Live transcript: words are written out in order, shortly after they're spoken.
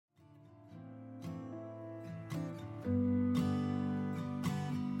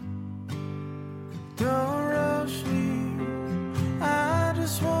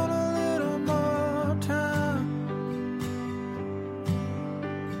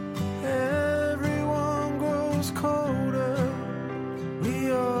feels colder.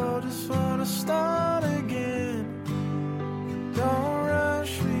 We all just wanna start again. Don't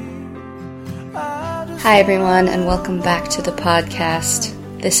rush me. Hi everyone, and welcome back to the podcast.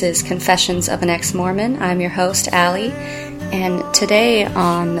 This is Confessions of an Ex-Mormon. I'm your host, Allie, and today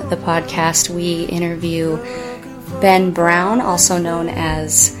on the podcast we interview Ben Brown, also known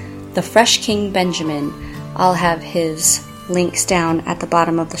as the Fresh King Benjamin. I'll have his links down at the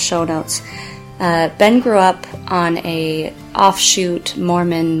bottom of the show notes. Ben grew up on a offshoot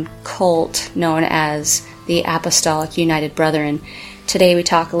Mormon cult known as the Apostolic United Brethren. Today we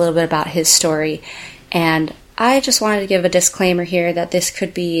talk a little bit about his story, and I just wanted to give a disclaimer here that this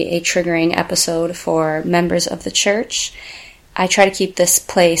could be a triggering episode for members of the church. I try to keep this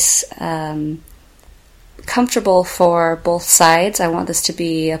place comfortable for both sides. I want this to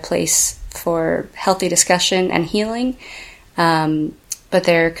be a place for healthy discussion and healing, but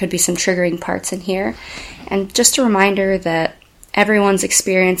there could be some triggering parts in here. And just a reminder that everyone's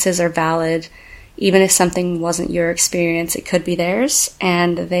experiences are valid. Even if something wasn't your experience, it could be theirs,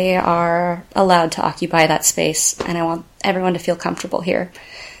 and they are allowed to occupy that space, and I want everyone to feel comfortable here.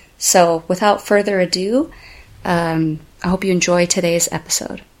 So, without further ado, I hope you enjoy today's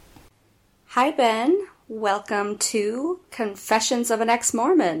episode. Hi, Ben. Welcome to Confessions of an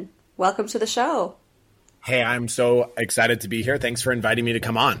Ex-Mormon. Welcome to the show. Hey, I'm so excited to be here. Thanks for inviting me to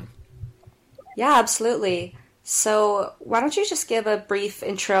come on. Yeah, absolutely. So why don't you just give a brief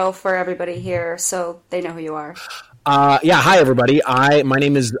intro for everybody here so they know who you are? Hi, everybody. My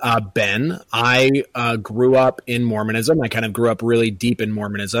name is Ben. I grew up in Mormonism. I kind of grew up really deep in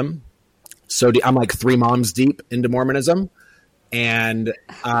Mormonism. So I'm like 3 moms deep into Mormonism. And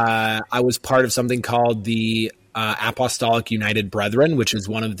I was part of something called the Apostolic United Brethren, which is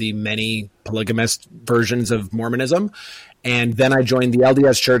one of the many polygamist versions of Mormonism. And then I joined the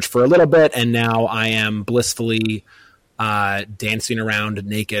LDS Church for a little bit, and now I am blissfully dancing around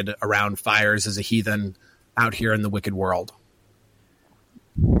naked around fires as a heathen out here in the wicked world.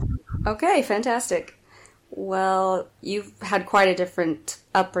 Okay, fantastic. Well, you've had quite a different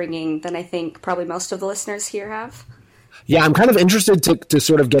upbringing than I think probably most of the listeners here have. Yeah, I'm kind of interested to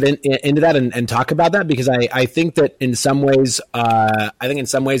sort of get into that and talk about that, because I think that in some ways,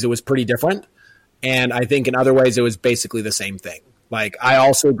 it was pretty different. And I think in other ways it was basically the same thing. Like, I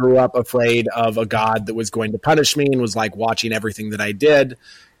also grew up afraid of a God that was going to punish me and was like watching everything that I did.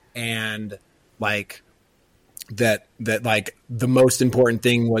 And like that like the most important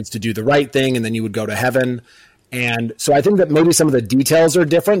thing was to do the right thing, and then you would go to heaven. And so I think that maybe some of the details are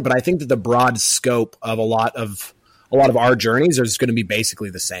different, but I think that the broad scope of a lot of our journeys is going to be basically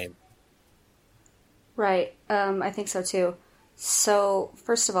the same. Right. I think so too. So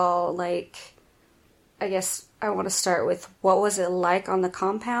first of all, I guess I want to start with, what was it like on the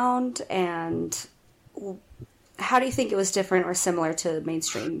compound, and how do you think it was different or similar to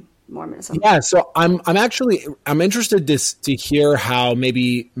mainstream Mormonism? Yeah, so I'm interested to hear how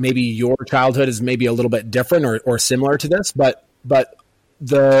maybe your childhood is maybe a little bit different or similar to this, but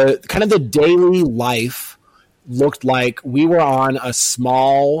the kind of the daily life looked like we were on a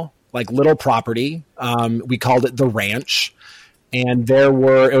small, like, little property. We called it the ranch, and it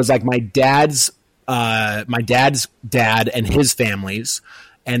was like my dad's dad and his families,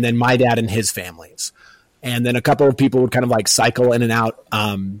 and then my dad and his families. And then a couple of people would kind of like cycle in and out,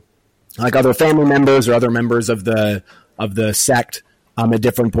 like other family members or other members of the sect at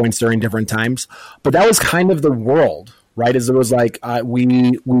different points during different times. But that was kind of the world, right? As it was like, we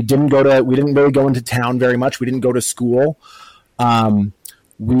didn't really go into town very much. We didn't go to school.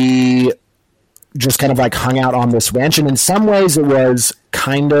 We just kind of like hung out on this ranch. And in some ways it was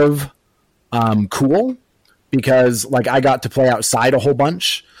kind of cool, because like I got to play outside a whole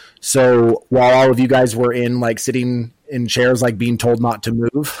bunch. So while all of you guys were in like sitting in chairs, like being told not to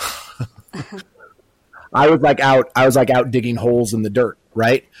move, I was out digging holes in the dirt.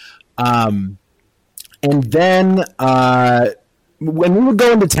 Right. And then, when we would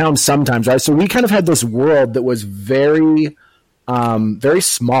go into town sometimes, right. So we kind of had this world that was very, very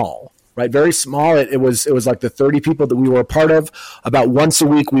small. Right, very small. It was like the 30 people that we were a part of. About once a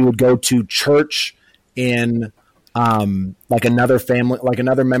week, we would go to church in like another family, like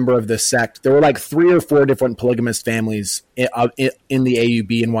another member of the sect. There were like 3 or 4 different polygamous families in the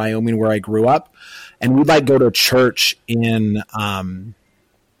AUB in Wyoming where I grew up, and we'd like go to church in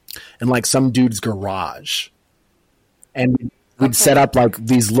like some dude's garage, and we'd set up like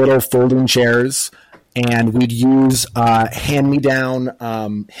these little folding chairs. And we'd use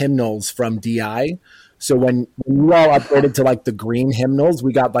hand-me-down hymnals from DI. So when we all upgraded to like the green hymnals,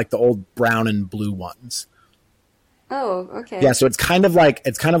 we got like the old brown and blue ones. Oh, okay. Yeah, so it's kind of like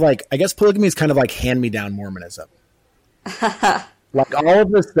I guess polygamy is kind of like hand-me-down Mormonism. Like all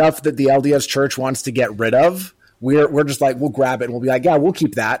of the stuff that the LDS Church wants to get rid of, we're just like, we'll grab it and we'll be like, yeah, we'll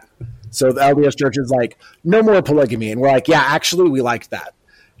keep that. So the LDS Church is like, no more polygamy. And we're like, yeah, actually, we liked that.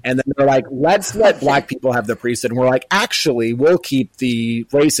 And then they're like, let's let black people have the priesthood. And we're like, actually, we'll keep the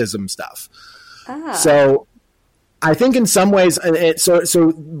racism stuff. So I think in some ways,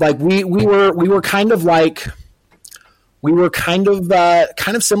 so like we were kind of like, we were kind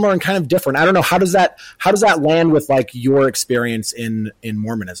of similar and kind of different. I don't know. How does that land with like your experience in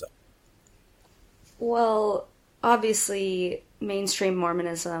Mormonism? Well, obviously, mainstream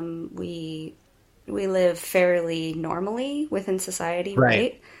Mormonism, we live fairly normally within society,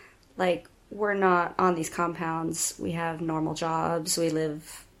 right? Like, we're not on these compounds. We have normal jobs. We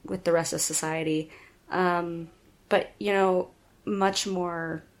live with the rest of society. But, much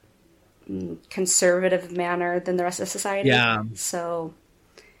more conservative manner than the rest of society. Yeah. So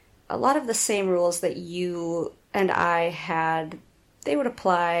a lot of the same rules that you and I had, they would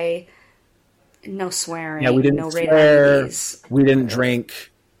apply. No swearing. Yeah, we didn't no swear. We didn't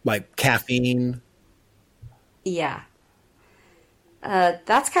drink like caffeine. Yeah.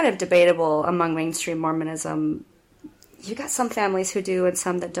 That's kind of debatable among mainstream Mormonism. You got some families who do and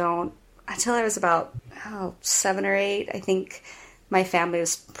some that don't. Until I was about 7 or 8, I think my family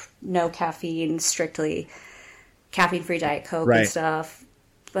was no caffeine, strictly caffeine-free Diet Coke and stuff.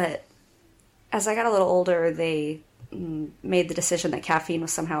 But as I got a little older, they made the decision that caffeine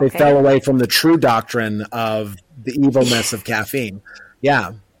was somehow okay. They fell away from the true doctrine of the evilness of caffeine.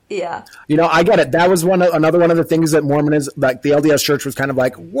 Yeah. Yeah. I get it. That was another one of the things that Mormonism, like the LDS Church was kind of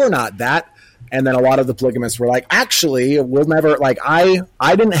like, we're not that. And then a lot of the polygamists were like, actually, we'll never, like, I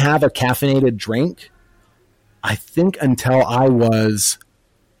didn't have a caffeinated drink, I think, until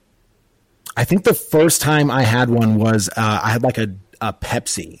I think the first time I had one was, I had like a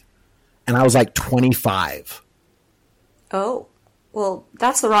Pepsi, and I was like 25. Oh, well,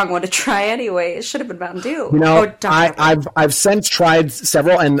 that's the wrong one to try anyway. It should have been Mountain Dew. I've since tried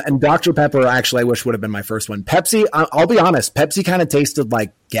several, and Dr. Pepper, actually, I wish would have been my first one. Pepsi, I'll be honest, Pepsi kind of tasted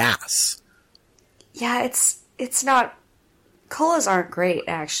like gas. Yeah, it's not. Colas aren't great,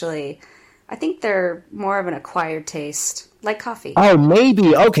 actually. I think they're more of an acquired taste, like coffee. Oh,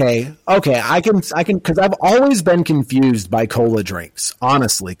 maybe. Okay. I can, because I've always been confused by cola drinks,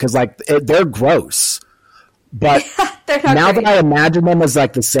 honestly, because like they're gross. But now that I imagine them as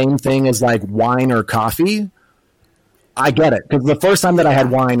like the same thing as like wine or coffee, I get it. Because the first time that I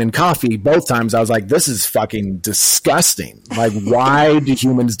had wine and coffee, both times I was like, this is fucking disgusting. Like, why do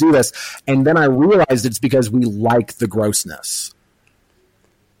humans do this? And then I realized it's because we like the grossness.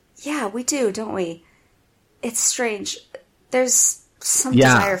 Yeah, we do, don't we? It's strange. There's some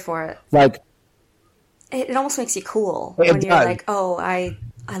desire for it. Like, it almost makes you cool when you're like, oh, I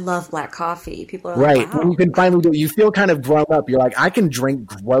love black coffee. People are like, wow. When you can finally do it, you feel kind of grown up. You're like, I can drink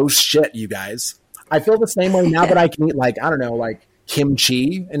gross shit, you guys. I feel the same way now that I can eat, like, I don't know, like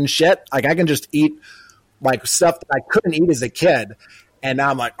kimchi and shit. Like, I can just eat like stuff that I couldn't eat as a kid. And now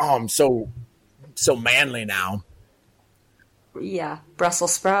I'm like, oh, I'm so manly now. Yeah,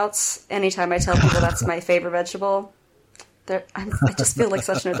 Brussels sprouts. Anytime I tell people that's my favorite vegetable, I just feel like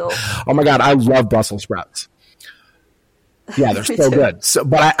such an adult. Oh my God, I love Brussels sprouts. Yeah, they're so good. So,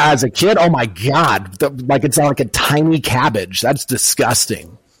 but as a kid, oh my God, like it's like a tiny cabbage. That's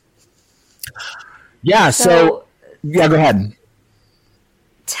disgusting. Yeah. So yeah, go ahead.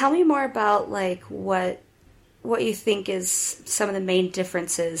 Tell me more about like what you think is some of the main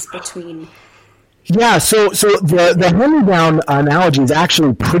differences between. Yeah, so the hand-me-down analogy is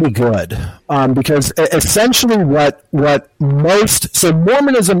actually pretty good because essentially so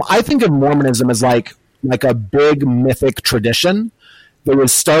Mormonism, I think of Mormonism as like a big mythic tradition that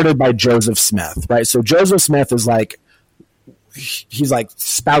was started by Joseph Smith, right? So Joseph Smith is like, he's like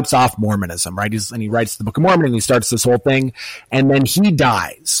spouts off Mormonism, right? And he writes the Book of Mormon and he starts this whole thing, and then he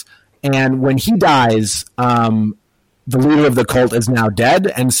dies. And when he dies, the leader of the cult is now dead,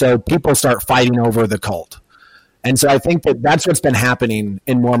 and so people start fighting over the cult. And so I think that's what's been happening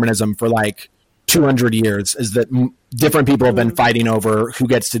in Mormonism for like 200 years, is that different people have been fighting over who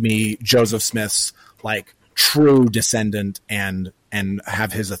gets to be Joseph Smith's like true descendant and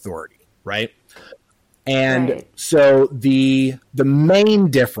have his authority, right? And so the main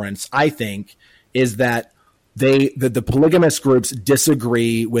difference, I think, is that the polygamous groups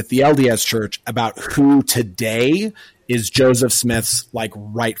disagree with the LDS Church about who today is Joseph Smith's like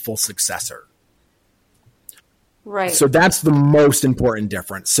rightful successor. Right. So that's the most important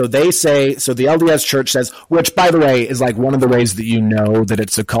difference. So the LDS Church says, which by the way is like one of the ways that you know that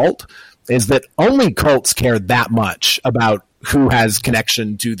it's a cult, is that only cults care that much about who has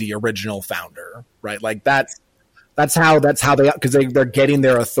connection to the original founder, right? Like that's how they, because they're getting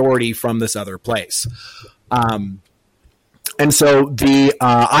their authority from this other place. And so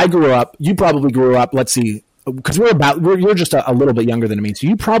I grew up, you probably grew up, let's see, because you're just a little bit younger than me. So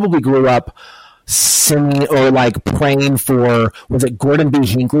you probably grew up singing or like praying for, was it Gordon B.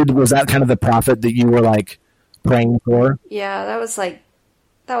 Hinckley? Was that kind of the prophet that you were like praying for? Yeah, that was my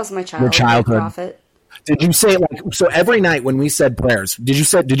Your childhood prophet. Did you say like, so every night when we said prayers, did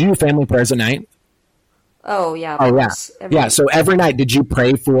you do family prayers at night? Oh yeah. Oh yeah. Yeah. So every night, did you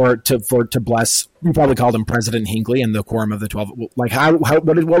pray to bless? You probably called him President Hinckley and the Quorum of the 12. Like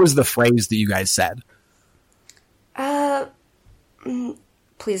what was the phrase that you guys said?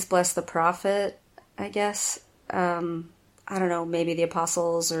 Please bless the prophet, I guess. I don't know, maybe the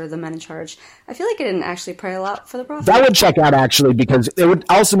apostles or the men in charge. I feel like I didn't actually pray a lot for the prophet. That would check out actually, because it would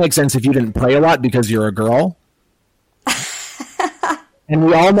also make sense if you didn't pray a lot because you're a girl. And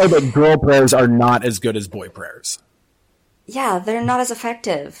we all know that girl prayers are not as good as boy prayers. Yeah, they're not as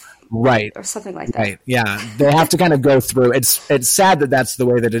effective. Right. Or something like that. Right. Yeah. They have to kind of go through. It's sad that that's the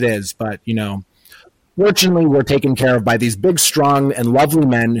way that it is, but you know, fortunately we're taken care of by these big, strong, and lovely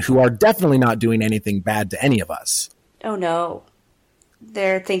men who are definitely not doing anything bad to any of us. Oh no.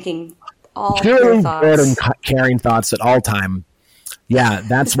 They're thinking all purely pure thoughts. Good and caring thoughts at all time. Yeah,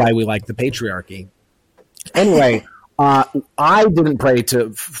 that's why we like the patriarchy. Anyway, I didn't pray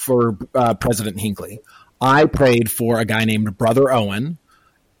for President Hinckley. I prayed for a guy named Brother Owen,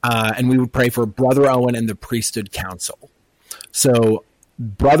 and we would pray for Brother Owen and the Priesthood Council. So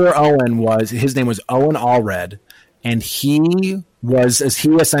Brother Owen his name was Owen Allred, and he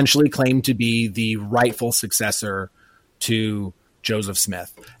essentially claimed to be the rightful successor to Joseph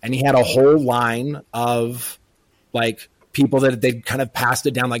Smith. And he had a whole line of like people that they kind of passed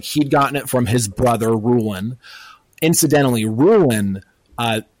it down. Like he'd gotten it from his brother Rulon. Incidentally, Rulon,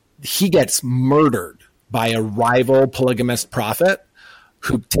 he gets murdered by a rival polygamist prophet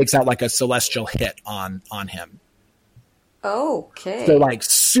who takes out like a celestial hit on him. Okay. So like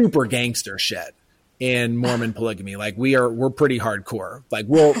super gangster shit in Mormon polygamy. Like we're pretty hardcore. Like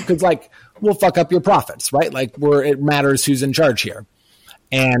we'll fuck up your prophets, right? Like it matters who's in charge here.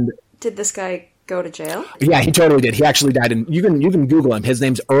 And did this guy go to jail? Yeah, he totally did. He actually died you can Google him. His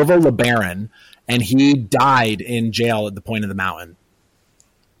name's Ervo LeBaron, and he died in jail at the Point of the Mountain.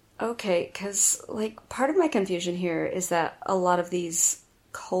 Okay, because like part of my confusion here is that a lot of these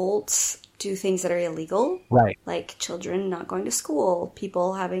cults do things that are illegal. Right. Like children not going to school,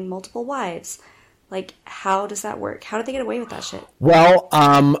 people having multiple wives. Like, how does that work? How did they get away with that shit? Well,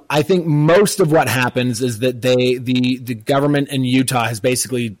 I think most of what happens is that the government in Utah has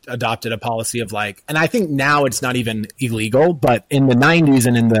basically adopted a policy of like, and I think now it's not even illegal, but in the 90s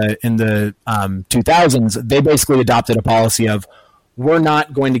and in the 2000s, they basically adopted a policy of we're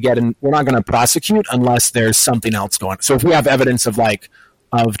not going to prosecute unless there's something else going on. So if we have evidence of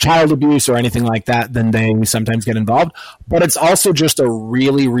child abuse or anything like that, then they sometimes get involved. But it's also just a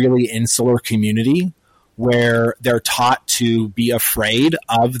really, really insular community where they're taught to be afraid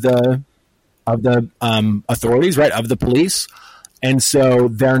of the authorities, right, of the police. And so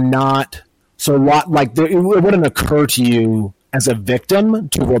they're not so it wouldn't occur to you as a victim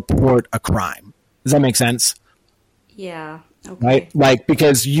to report a crime. Does that make sense? Yeah. Okay. Right, like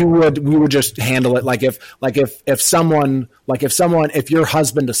because we would just handle it like if your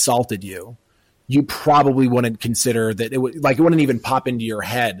husband assaulted you, you probably wouldn't consider that it wouldn't even pop into your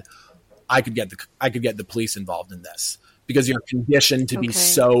head. I could get the police involved in this because you're conditioned to be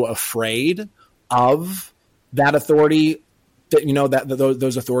so afraid of that authority that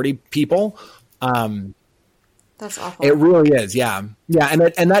those authority people. That's awful. It really is, yeah,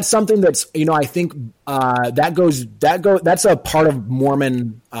 and that's something that's I think that's a part of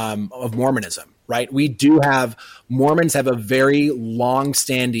Mormonism, right? Mormons have a very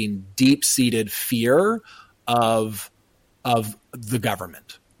long-standing, deep-seated fear of the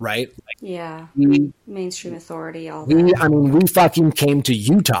government, right? Mainstream authority, all that. We fucking came to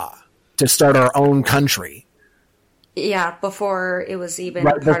Utah to start our own country. Yeah, before it was even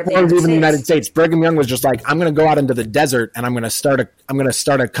part of the United States. Brigham Young was just like, I'm going to go out into the desert and I'm going to start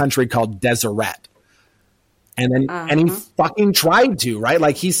a country called Deseret. And then and he fucking tried to, right?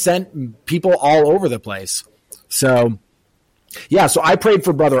 Like he sent people all over the place. So yeah, so I prayed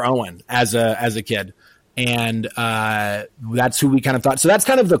for Brother Owen as a kid. And that's who we kind of thought. So that's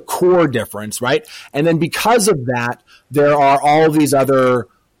kind of the core difference, right? And then because of that, there are all these other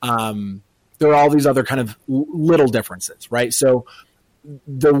there are all these other kind of little differences, right? So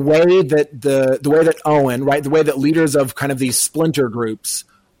the way that Owen, right, the way that leaders of kind of these splinter groups,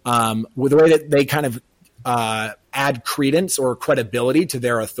 with the way that they kind of add credence or credibility to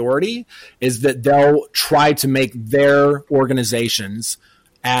their authority is that they'll try to make their organizations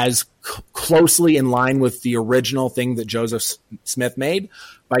as closely in line with the original thing that Joseph Smith made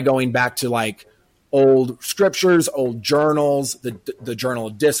by going back to like old scriptures, old journals, the Journal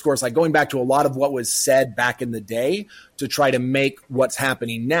of Discourse, like going back to a lot of what was said back in the day to try to make what's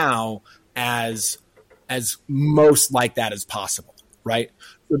happening now as most like that as possible, right?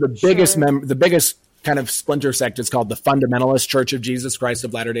 So the biggest kind of splinter sect is called the Fundamentalist Church of Jesus Christ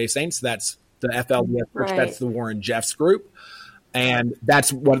of Latter-day Saints. That's the FLDS church. Right. That's the Warren Jeffs group. And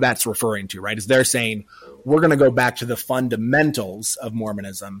that's what that's referring to, right? Is they're saying, we're going to go back to the fundamentals of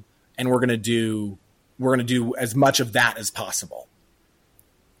Mormonism and we're going to do as much of that as possible.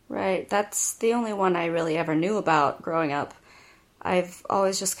 Right. That's the only one I really ever knew about growing up. I've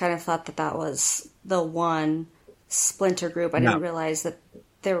always just kind of thought that was the one splinter group. I didn't realize that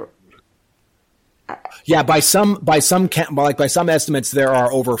there. Yeah, by some estimates, there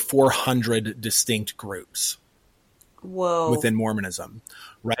are over 400 distinct groups. Whoa. Within Mormonism,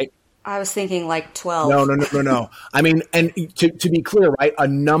 right? I was thinking like 12. No. I mean, and to be clear, right? A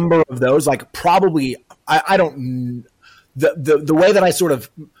number of those, like probably, I don't. The way that I sort of,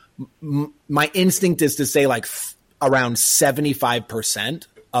 my instinct is to say like around 75%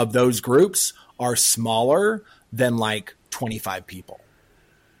 of those groups are smaller than like 25 people.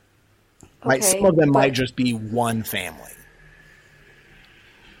 Right, okay, some of them might just be one family.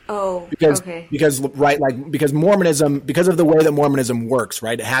 Oh, because Mormonism, because of the way that Mormonism works,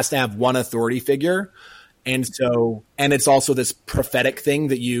 right? It has to have one authority figure, and it's also this prophetic thing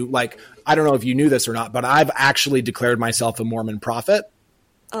that you like. I don't know if you knew this or not, but I've actually declared myself a Mormon prophet.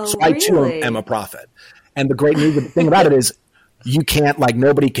 Oh, so really? I too am a prophet, and the great news, the thing about it is, you can't like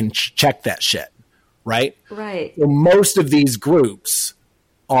nobody can check that shit, right? Right. So most of these groups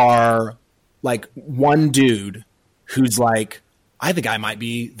are like one dude who's like, I think I might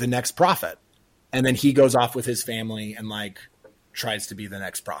be the next prophet. And then he goes off with his family and like tries to be the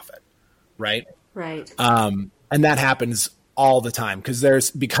next prophet. Right. Right. And that happens all the time because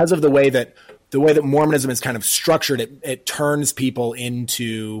of the way that Mormonism is kind of structured. It turns people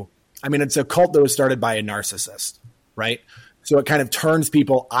into, I mean, it's a cult that was started by a narcissist, right? So it kind of turns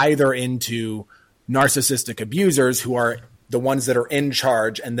people either into narcissistic abusers who are the ones that are in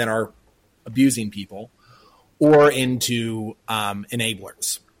charge and then are abusing people, or into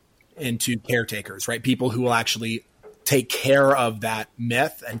enablers, into caretakers, right? People who will actually take care of that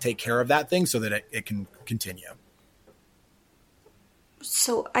myth and take care of that thing so that it can continue.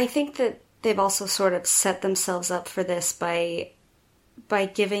 So I think that they've also sort of set themselves up for this by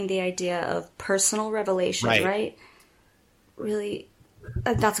giving the idea of personal revelation, right? Really,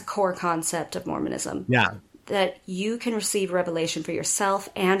 that's a core concept of Mormonism. Yeah. That you can receive revelation for yourself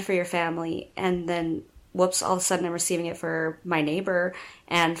and for your family, and then whoops, all of a sudden I'm receiving it for my neighbor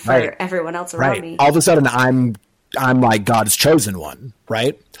and for everyone else around me. All of a sudden I'm like God's chosen one,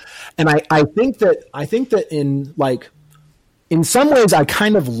 right? And I think that in some ways I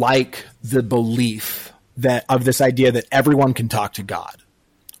kind of like the belief that of this idea that everyone can talk to God,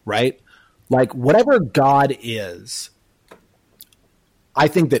 right? Like whatever God is, I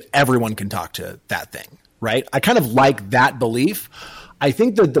think that everyone can talk to that thing. Right? I kind of like that belief. I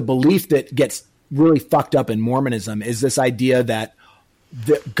think that the belief that gets really fucked up in Mormonism is this idea that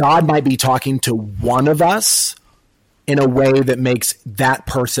God might be talking to one of us in a way that makes that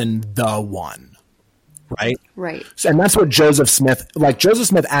person the one. Right? Right. And that's what Joseph Smith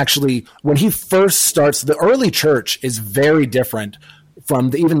actually, when he first starts, the early church is very different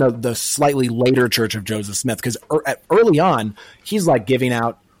from even the slightly later church of Joseph Smith. Because early on, he's like giving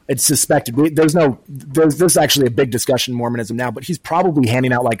out, it's suspected. There's actually a big discussion in Mormonism now, but he's probably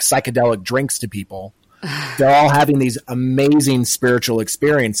handing out like psychedelic drinks to people. They're all having these amazing spiritual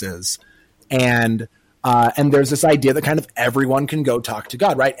experiences. And there's this idea that kind of everyone can go talk to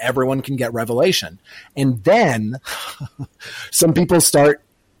God, right? Everyone can get revelation. And then some people start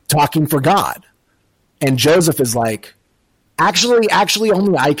talking for God. And Joseph is like, actually,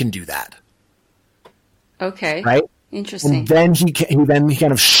 only I can do that. Okay. Right? Interesting. And then he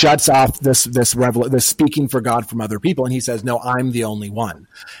kind of shuts off this speaking for God from other people, and he says, "No, I'm the only one."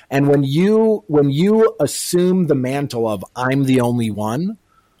 And when you assume the mantle of "I'm the only one,"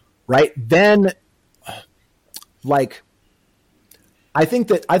 right? Then, like, I think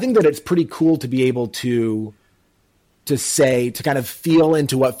that it's pretty cool to be able to kind of feel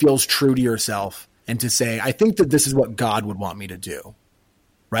into what feels true to yourself, and to say, "I think that this is what God would want me to do,"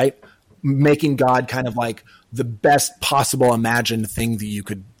 right? making God kind of like the best possible imagined thing that you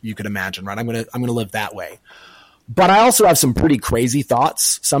could imagine, right? I'm going to live that way. But I also have some pretty crazy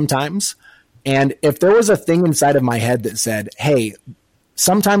thoughts sometimes. And if there was a thing inside of my head that said, hey,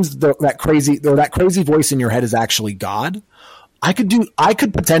 sometimes that crazy voice in your head is actually God, I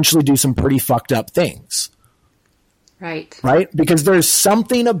could potentially do some pretty fucked up things. Right. Right? Because there's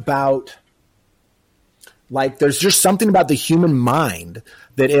something about, like, there's just something about the human mind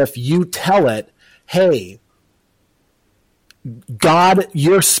that if you tell it, hey, God,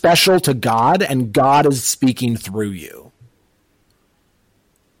 you're special to God and God is speaking through you.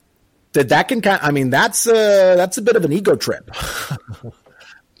 That can kind of, I mean, that's a bit of an ego trip.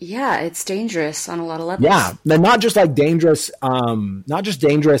 Yeah, it's dangerous on a lot of levels. Yeah, and not just like dangerous,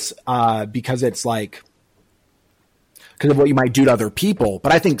 because it's like, because of what you might do to other people,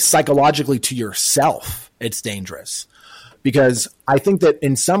 but I think psychologically to yourself, it's dangerous. Because I think that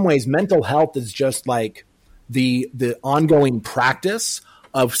in some ways, mental health is just like the ongoing practice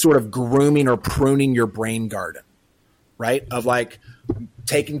of sort of grooming or pruning your brain garden, right? Of like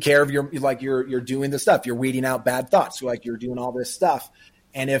taking care of you're doing the stuff, you're weeding out bad thoughts, you're doing all this stuff.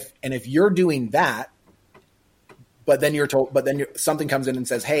 And if you're doing that, but then something comes in and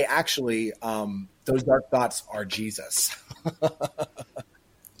says, hey, actually, those dark thoughts are Jesus.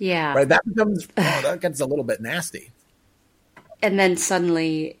 Yeah. Right. That gets a little bit nasty. And then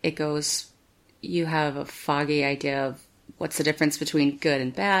suddenly you have a foggy idea of what's the difference between good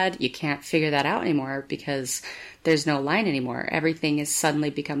and bad. You can't figure that out anymore because there's no line anymore. Everything suddenly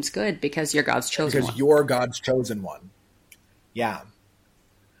becomes good because you're God's chosen one. Because you're God's chosen one. Yeah.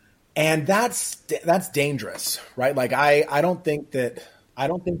 And that's dangerous, right? Like I don't think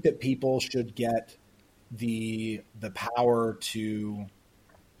that people should get the power to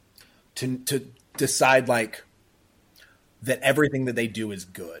decide like that everything that they do is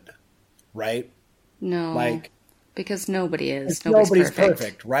good, right? No, like because nobody is. Nobody's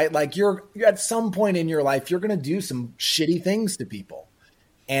perfect, right? Like you're at some point in your life, you're going to do some shitty things to people,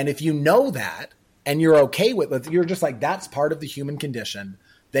 and if you know that and you're okay with it, you're just like that's part of the human condition.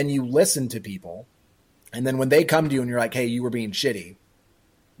 Then you listen to people, and then when they come to you and you're like, "Hey, you were being shitty,"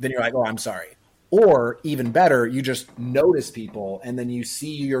 then you're like, "Oh, I'm sorry." Or even better, you just notice people and then you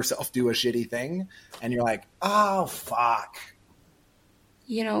see yourself do a shitty thing and you're like, oh, fuck.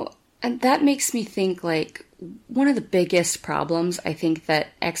 And that makes me think like one of the biggest problems I think that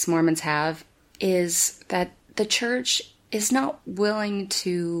ex-Mormons have is that the church is not willing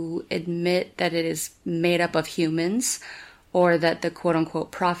to admit that it is made up of humans or that the quote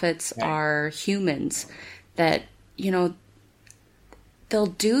unquote prophets are humans. That, they'll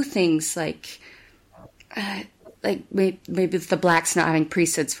do things like maybe the blacks not having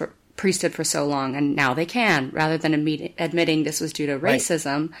priesthood for so long, and now they can, rather than admitting this was due to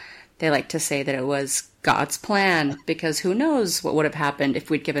racism. Right. They like to say that it was God's plan because who knows what would have happened if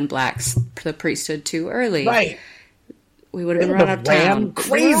we'd given blacks the priesthood too early. Right. We would have been run out of town.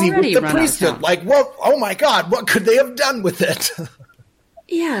 Crazy with the priesthood. Like, what? Oh my God, what could they have done with it?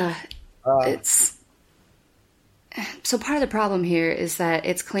 Yeah. So part of the problem here is that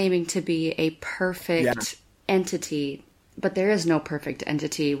it's claiming to be a perfect entity, but there is no perfect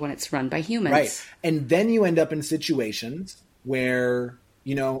entity when it's run by humans. Right. And then you end up in situations where,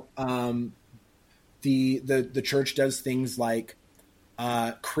 the church does things like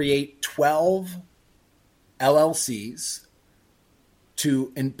create 12 LLCs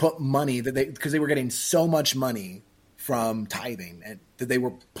and put money because they were getting so much money from tithing and that they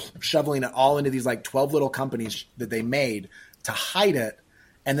were shoveling it all into these like 12 little companies that they made to hide it.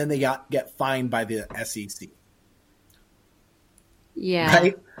 And then they get fined by the SEC. Yeah.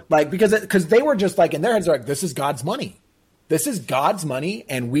 Right. Like, because they were just like, in their heads, they're like, this is God's money. This is God's money.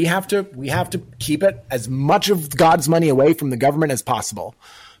 And we have to keep it as much of God's money away from the government as possible.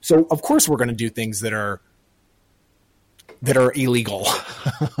 So of course we're going to do things that are illegal,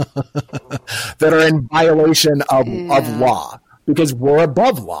 that are in violation of law because we're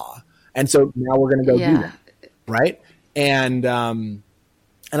above law. And so now we're going to go do that. Right. And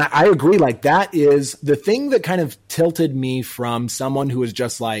I agree. Like that is the thing that kind of tilted me from someone who was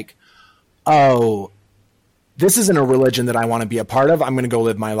just like, oh, this isn't a religion that I want to be a part of. I'm going to go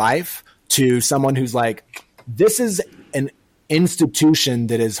live my life, to someone who's like, this is an institution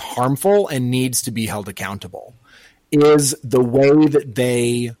that is harmful and needs to be held accountable. Is the way that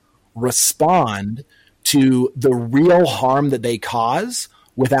they respond to the real harm that they cause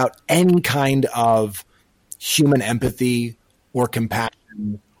without any kind of human empathy or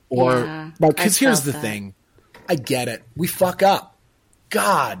compassion or because here's the thing. I get it. We fuck up.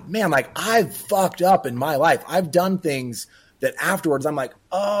 God, man, like I've fucked up in my life. I've done things that afterwards I'm like,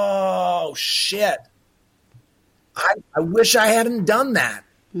 oh, oh shit, I wish I hadn't done that.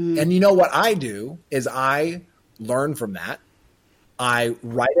 And you know what I do is I learn from that. I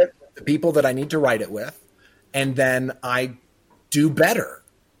write it with the people that I need to write it with, and then I do better,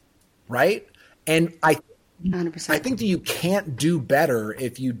 right? And I 100%. I think that you can't do better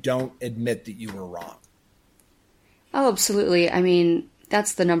if you don't admit that you were wrong. Oh, absolutely. I mean,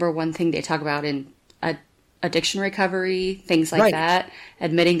 that's the number one thing they talk about in addiction recovery, things like Right. that.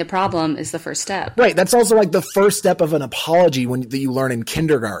 Admitting the problem is the first step. Right. That's also like the first step of an apology that you learn in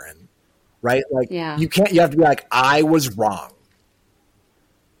kindergarten, right? Like Yeah. you have to be like, I was wrong.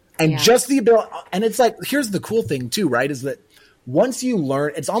 And Yeah. just the ability, and it's like, here's the cool thing too, right? Is that once you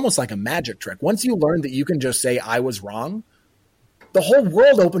learn, it's almost like a magic trick. Once you learn that you can just say, I was wrong, the whole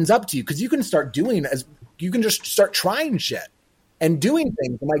world opens up to you because you can start you can just start trying shit and doing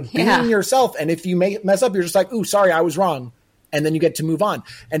things and like being Yeah. yourself. And if you mess up, you're just like, ooh, sorry, I was wrong. And then you get to move on.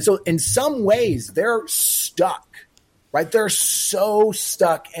 And so in some ways they're stuck, right? They're so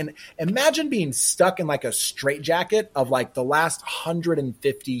stuck. And imagine being stuck in like a straitjacket of like the last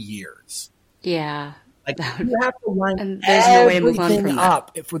 150 years. Yeah. Like you have to line And there's no way to move on everything from that.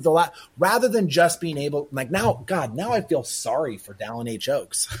 up for the rather than just being able, like now I feel sorry for Dallin H.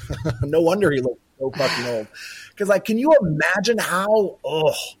 Oaks. No wonder he looks so fucking old. Because like, can you imagine how?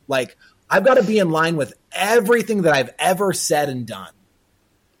 Like I've got to be in line with everything that I've ever said and done.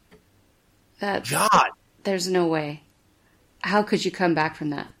 God, There's no way. How could you come back from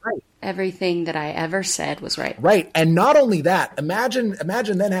that? Right. Everything that I ever said was right. right. And not only that, imagine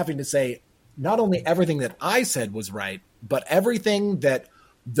then having to say not only everything that I said was right, but everything that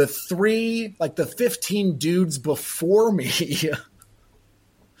the 15 dudes before me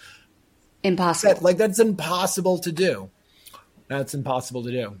Impossible. said. Like that's impossible to do. That's impossible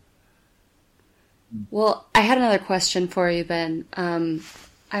to do. Well, I had another question for you, Ben.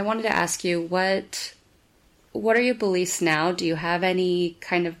 I wanted to ask you what are your beliefs now? Do you have any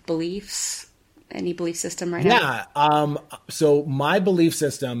kind of beliefs? Any belief system right now? Yeah. So my belief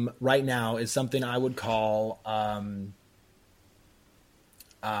system right now is something I would call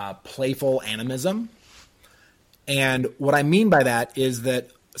playful animism. And what I mean by that is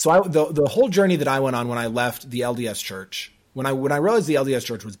that the whole journey that I went on when I left the LDS church, when I realized the LDS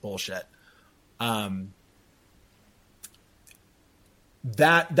church was bullshit,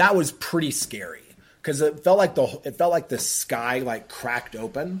 that was pretty scary because it felt like the sky like cracked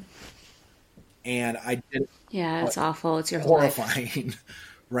open. And I did. Yeah, it's awful. It's your whole life. Horrifying,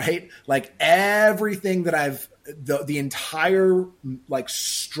 right? Like everything that the entire like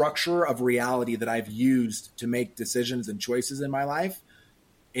structure of reality that I've used to make decisions and choices in my life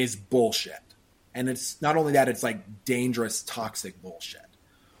is bullshit. And it's not only that, it's like dangerous, toxic bullshit.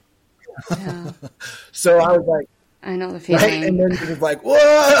 Yeah. So I was like, I know the feeling. right? And then it was like,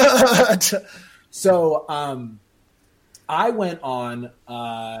 what? So I went on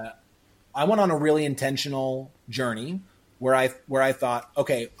a really intentional journey where I thought,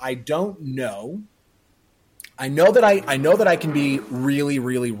 okay, I don't know. I know that I can be really,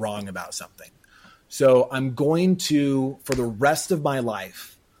 really wrong about something. So I'm going to, for the rest of my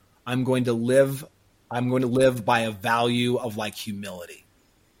life, I'm going to live by a value of like humility,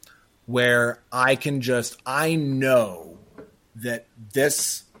 where I know that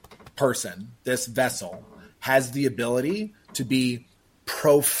this person, this vessel, has the ability to be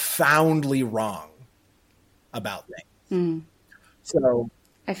profoundly wrong about things. So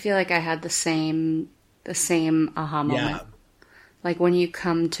I feel like I had the same aha moment. yeah, Like when you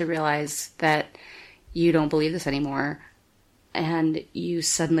come to realize that you don't believe this anymore and you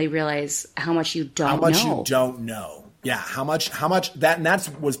suddenly realize how much you don't know. you don't know. Yeah, how much that, and that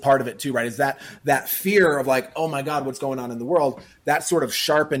was part of it too, right? Is that fear of like, oh my God, what's going on in the world? That sort of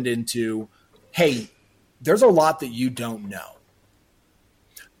sharpened into, hey, there's a lot that you don't know.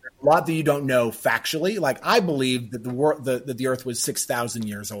 A lot that you don't know factually. Like I believe that that the Earth was 6,000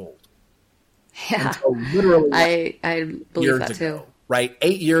 years old. Yeah. And so literally, I believe years that ago, too. right?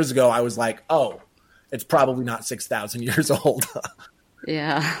 8 years ago, I was like, oh, it's probably not 6,000 years old.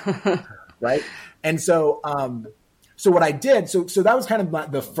 Yeah. Right. And so what I did, so that was kind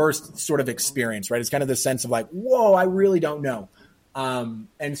of the first sort of experience, right? It's kind of the sense of like, whoa, I really don't know.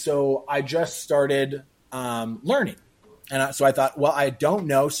 And so I just started learning. And so I thought, well, I don't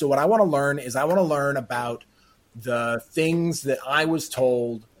know. So what I want to learn is I want to learn about the things that I was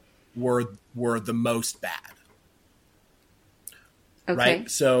told were the most bad. Okay. Right.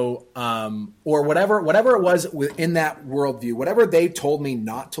 So, or whatever it was within that worldview, whatever they told me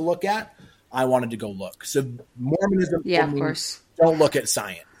not to look at, I wanted to go look. So Mormonism, Yeah, told of me, course. don't look at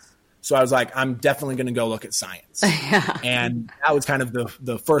science. So I was like, I'm definitely going to go look at science. Yeah. And that was kind of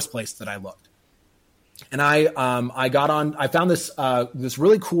the first place that I looked. And I found this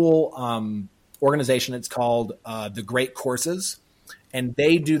really cool organization. It's called the Great Courses, and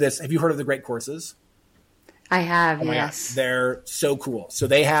they do this. Have you heard of the Great Courses? I have, Oh yes. God, they're so cool. So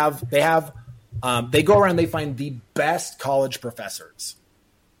they go around, they find the best college professors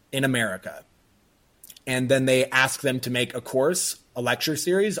in America. And then they ask them to make a course, a lecture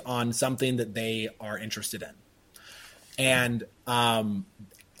series on something that they are interested in. And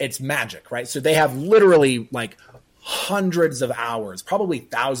it's magic, right? So they have literally like hundreds of hours, probably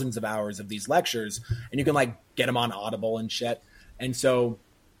thousands of hours of these lectures, and you can like get them on Audible and shit. And so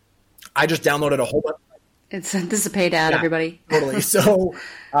I just downloaded a whole bunch. This is a paid ad, everybody. Totally. So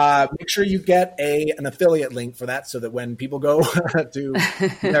make sure you get an affiliate link for that so that when people go to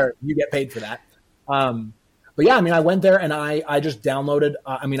there, you get paid for that. But yeah, I mean, I went there and I just downloaded,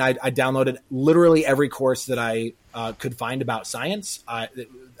 I downloaded literally every course that I could find about science. I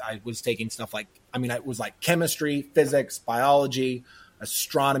was taking stuff like, it was like chemistry, physics, biology,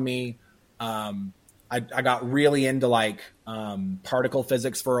 astronomy. I got really into like particle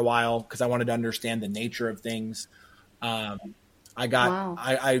physics for a while because I wanted to understand the nature of things. I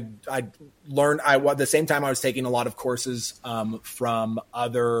learned at the same time I was taking a lot of courses from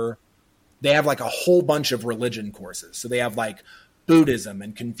other. They have like a whole bunch of religion courses. So they have like Buddhism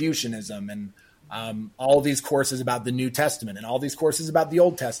and Confucianism and all these courses about the New Testament and all these courses about the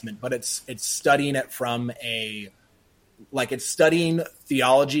Old Testament. But it's studying it from it's studying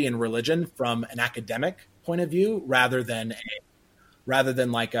theology and religion from an academic point of view rather than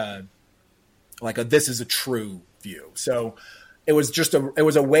like a this is a true view. So it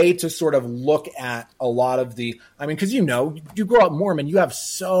was a way to sort of look at a lot of because you grow up Mormon, you have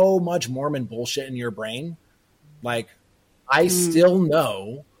so much Mormon bullshit in your brain. Like I still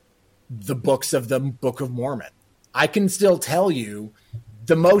know the books of the Book of Mormon. I can still tell you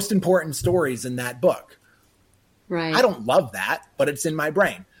the most important stories in that book. Right. I don't love that, but it's in my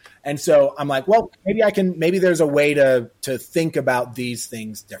brain. And so I'm like, well, maybe there's a way to think about these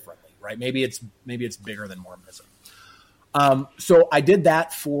things differently, right? Maybe it's bigger than Mormonism. So I did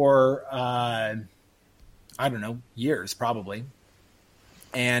that for, years probably.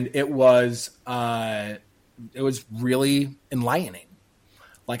 And it was really enlightening.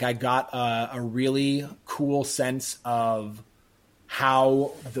 Like I got a really cool sense of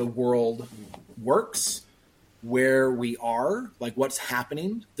how the world works, where we are, like what's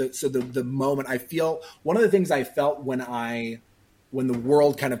happening. The moment I feel, one of the things I felt when the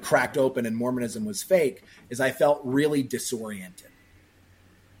world kind of cracked open and Mormonism was fake is I felt really disoriented.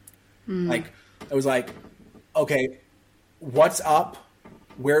 Like I was like, okay, what's up?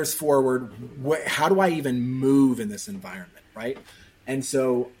 Where's forward? How do I even move in this environment? Right. And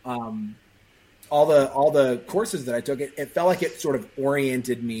so, all the courses that I took, it felt like it sort of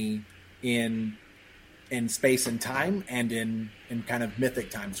oriented me in space and time and in kind of mythic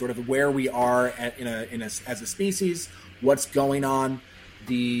time, sort of where we are as a species, what's going on,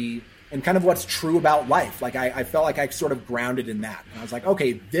 and kind of what's true about life. Like I felt like I sort of grounded in that. And I was like,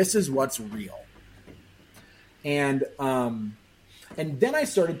 okay, this is what's real. And then I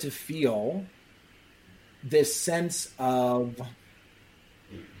started to feel this sense of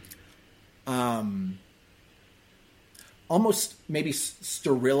almost maybe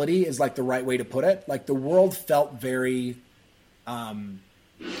sterility is like the right way to put it. Like the world felt very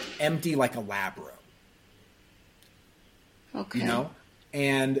empty, like a lab room. Okay.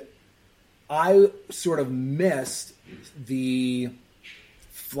 And I sort of missed the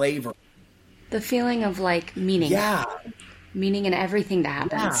flavor. The feeling of like meaning. Yeah. Meaning in everything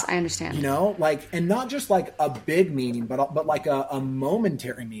that happens. Yeah. I understand. Like, and not just like a big meaning, but like a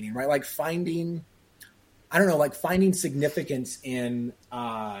momentary meaning, right? Like finding significance in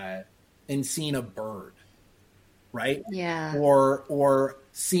seeing a bird, right? Yeah. Or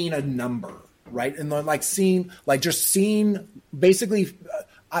seeing a number, right? And then like seeing basically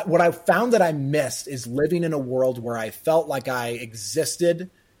what I found that I missed is living in a world where I felt like I existed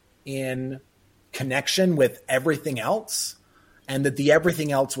in connection with everything else and that the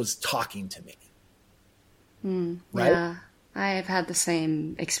everything else was talking to me. Right? Yeah. I have had the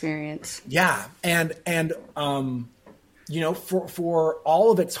same experience. Yeah. And for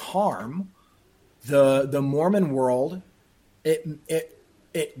all of its harm, the Mormon world,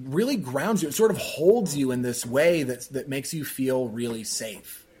 it really grounds you. It sort of holds you in this way that makes you feel really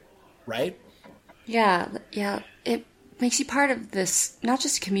safe. Right? Yeah. It makes you part of this, not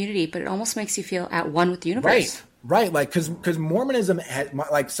just a community, but it almost makes you feel at one with the universe. Right, like because Mormonism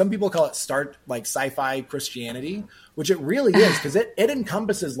like some people call it sci-fi Christianity, which it really is, because it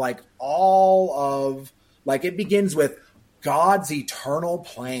encompasses like all of, like, it begins with God's eternal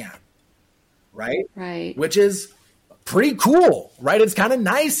plan, right? Right. Which is pretty cool, right? It's kind of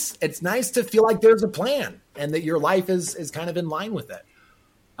nice. It's nice to feel like there's a plan and that your life is kind of in line with it.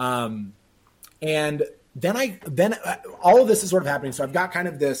 And then all of this is sort of happening. So I've got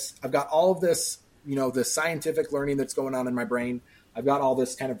all of this, the scientific learning that's going on in my brain. I've got all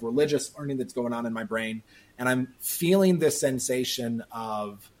this kind of religious learning that's going on in my brain. And I'm feeling this sensation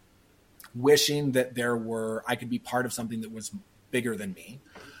of wishing that I could be part of something that was bigger than me.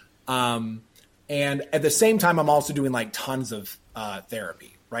 And at the same time, I'm also doing like tons of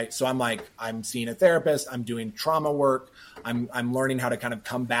therapy, right? So I'm seeing a therapist, I'm doing trauma work. I'm learning how to kind of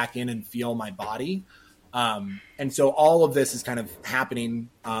come back in and feel my body. And so all of this is kind of happening.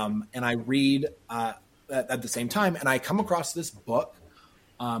 And I read at the same time, and I come across this book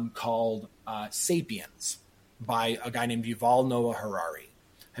called Sapiens by a guy named Yuval Noah Harari.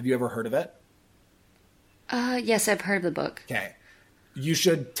 Have you ever heard of it? Yes, I've heard of the book. Okay. You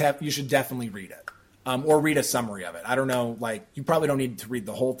should definitely read it, or read a summary of it. I don't know, like, you probably don't need to read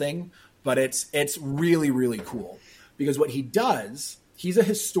the whole thing, but it's really, really cool, because what he does, he's a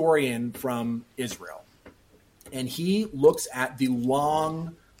historian from Israel, and he looks at the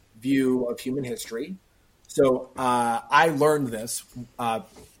long view of human history. So I learned this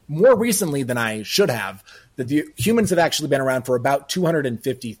more recently than I should have, that the humans have actually been around for about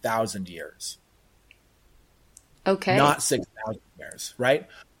 250,000 years. Okay. Not 6,000 years, right?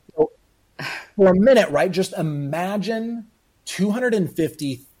 So for a minute, right, just imagine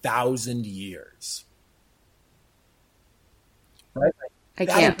 250,000 years. Right? I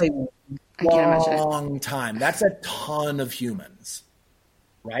can't imagine it. Long time. That's a ton of humans,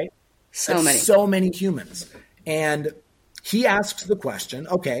 right? So many humans. And he asks the question,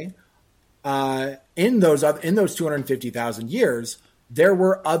 okay, in those 250,000 years, there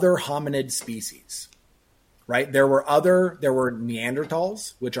were other hominid species, right? There were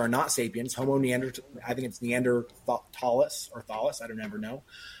Neanderthals, which are not sapiens. Homo neanderthal, I think it's Neanderthalis or Thalis. I don't ever know.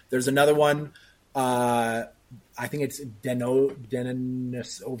 There's another one. I think it's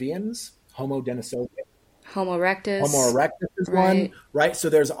Denisovians. Homo Denisovians. Homo erectus. Homo erectus is one, right? So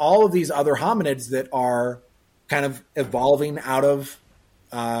there's all of these other hominids that are kind of evolving out of,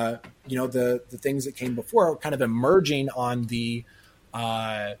 the things that came before, kind of emerging on the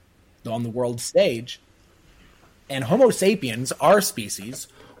world stage. And Homo sapiens, our species,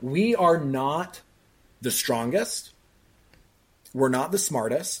 we are not the strongest. We're not the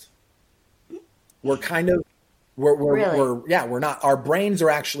smartest. We're kind of, we're not. Our brains are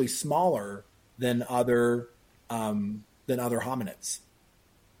actually smaller than other hominids.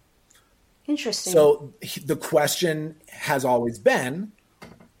 Interesting. So the question has always been,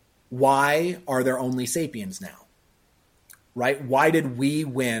 why are there only sapiens now? Right? Why did we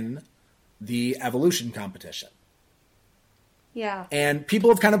win the evolution competition? Yeah. And people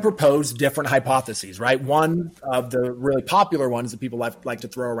have kind of proposed different hypotheses, right? One of the really popular ones that people like to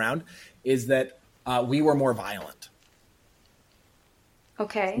throw around is that we were more violent.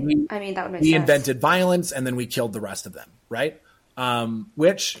 Okay. That would make sense. We invented violence and then we killed the rest of them, right?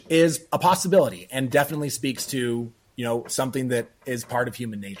 Which is a possibility and definitely speaks to, something that is part of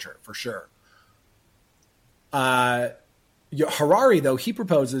human nature for sure. Harari, though, he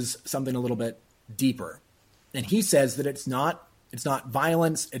proposes something a little bit deeper. And he says that it's not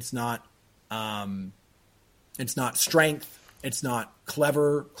violence, it's not strength, it's not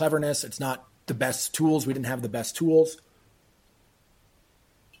cleverness, it's not the best tools. We didn't have the best tools.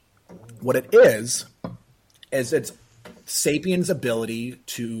 What it is it's sapiens' ability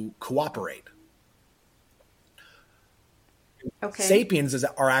to cooperate. Okay. Sapiens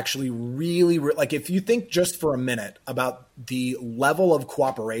are actually really, like, if you think just for a minute about the level of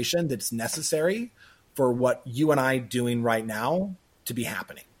cooperation that's necessary for what you and I doing right now to be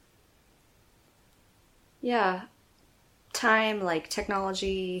happening. Yeah. Time, like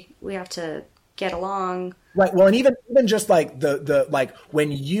technology, we have to get along. Right. Well, and even just like the like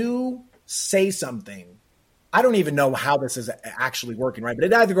when you say something, I don't even know how this is actually working, right? But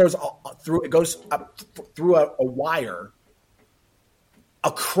it either goes up through a wire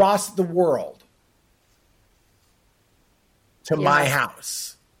across the world to my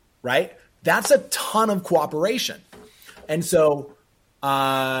house, right? That's a ton of cooperation. And so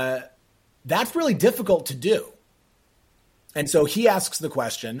that's really difficult to do. And so he asks the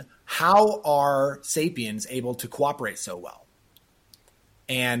question, how are sapiens able to cooperate so well?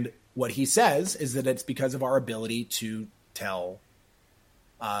 And what he says is that it's because of our ability to tell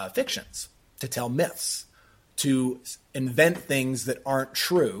fictions, to tell myths, to invent things that aren't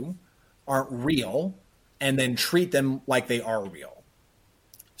true, aren't real, and then treat them like they are real.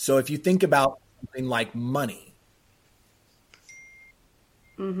 So if you think about something like money.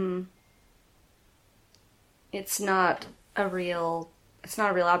 Mm-hmm. It's not a real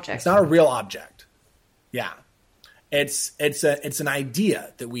object. It's not a real object. Yeah. It's an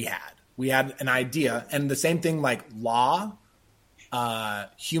idea that we had. We had an idea, and the same thing like law,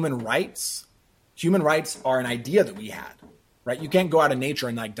 human rights. Human rights are an idea that we had, right? You can't go out in nature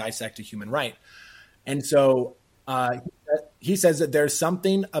and like dissect a human right. And so he says that there's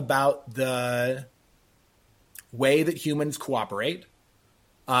something about the way that humans cooperate.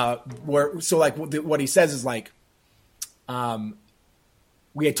 What he says is like,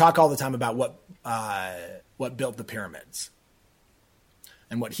 we talk all the time about what built the pyramids,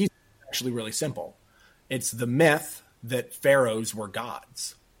 and what he's actually really simple. It's the myth that pharaohs were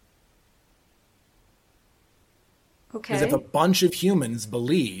gods. Okay. Because if a bunch of humans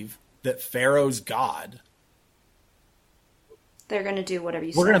believe that Pharaoh's God, they're going to do whatever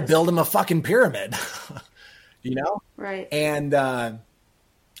you say. We're going to build him a fucking pyramid, you know? Right. And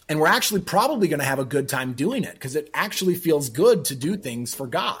we're actually probably going to have a good time doing it because it actually feels good to do things for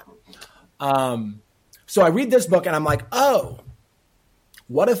God. So I read this book and I'm like, oh,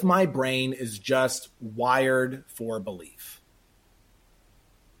 what if my brain is just wired for belief?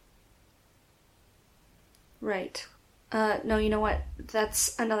 Right. No, you know what?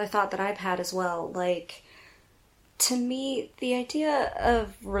 That's another thought that I've had as well. Like, to me, the idea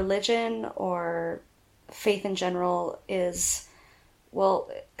of religion or faith in general is,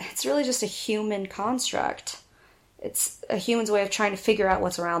 well, it's really just a human construct. It's a human's way of trying to figure out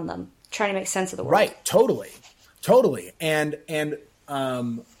what's around them, trying to make sense of the world. Right. Totally. And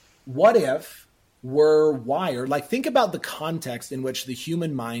what if we're wired? Like, think about the context in which the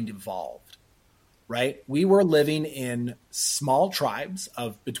human mind evolved. Right? We were living in small tribes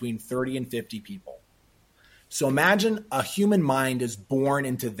of between 30 and 50 people. So imagine a human mind is born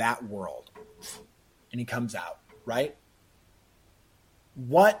into that world and he comes out, right?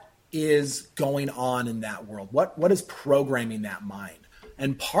 What is going on in that world? What is programming that mind?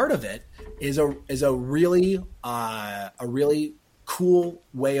 And part of it is a really cool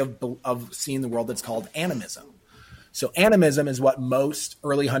way of seeing the world that's called animism. So animism is what most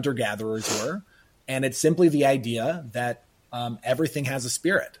early hunter-gatherers were. And it's simply the idea that everything has a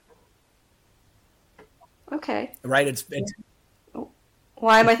spirit. Okay. Right? It's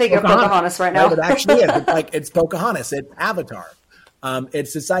Why am I thinking of Pocahontas right now? Right, it actually is. It's Pocahontas. It's Avatar.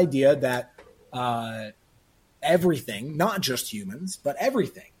 It's this idea that everything, not just humans, but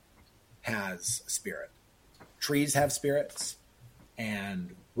everything has a spirit. Trees have spirits,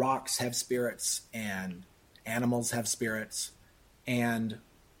 and rocks have spirits, and animals have spirits, and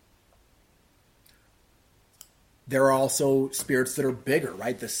there are also spirits that are bigger,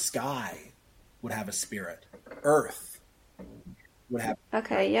 right? The sky would have a spirit. Earth would have.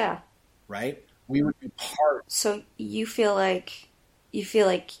 Okay, yeah. Right? We would be part. So you feel like you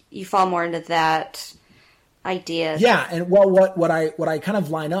fall more into that idea. Yeah, and well, what I kind of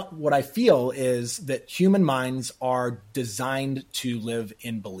line up, what I feel is that human minds are designed to live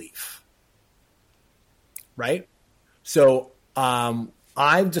in belief. Right? So,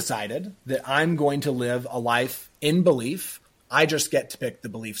 I've decided that I'm going to live a life in belief. I just get to pick the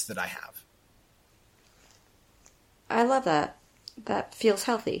beliefs that I have. I love that. That feels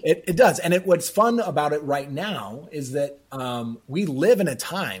healthy. It does. And what's fun about it right now is that we live in a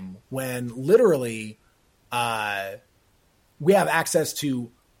time when literally we have access to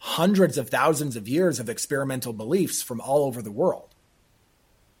hundreds of thousands of years of experimental beliefs from all over the world.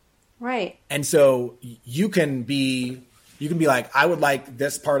 Right. And so you can be like, I would like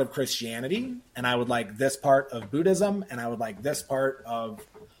this part of Christianity, and I would like this part of Buddhism, and I would like this part of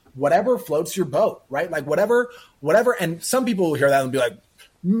whatever floats your boat, right? Like whatever. And some people will hear that and be like,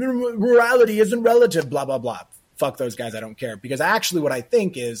 morality isn't relative, blah, blah, blah. Fuck those guys. I don't care. Because actually what I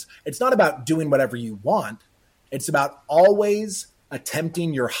think is it's not about doing whatever you want. It's about always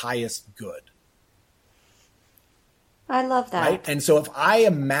attempting your highest good. I love that. Right? And so if I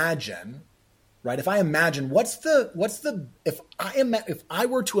imagine if I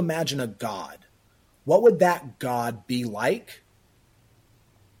were to imagine a God, what would that God be like?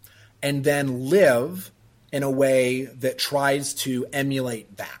 And then live in a way that tries to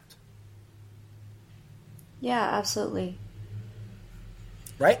emulate that. Yeah, absolutely.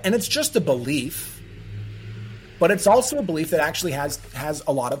 Right? And it's just a belief, but it's also a belief that actually has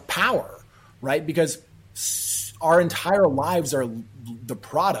a lot of power, right? Because our entire lives are the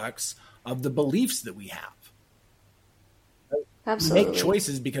products of the beliefs that we have. Absolutely. We make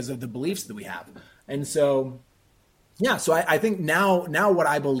choices because of the beliefs that we have. And so Yeah. So I think now what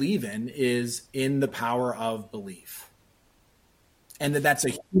I believe in is in the power of belief, and that's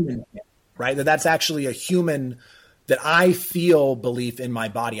a human thing, right? That's actually a human, that I feel belief in my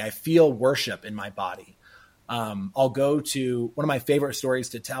body. I feel worship in my body. I'll go to one of my favorite stories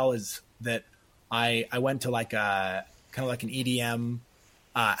to tell is that I went to like a kind of like an EDM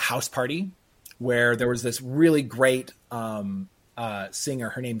house party where there was this really great singer.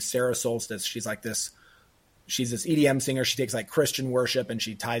 Her name's Sarah Solstice. She's this EDM singer. She takes like Christian worship and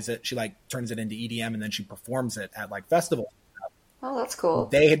she like turns it into EDM, and then she performs it at like festivals. Oh, that's cool.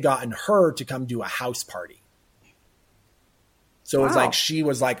 They had gotten her to come do a house party. So it was like, she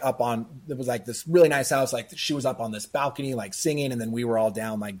was like it was like this really nice house. Like she was up on this balcony, like singing, and then we were all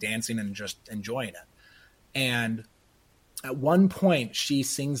down like dancing and just enjoying it. And at one point she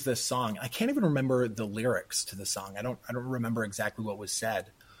sings this song. I can't even remember the lyrics to the song. I don't remember exactly what was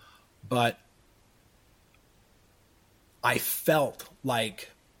said, but I felt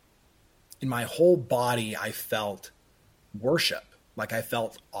like in my whole body, I felt worship. Like I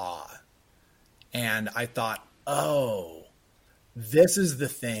felt awe. And I thought, oh, this is the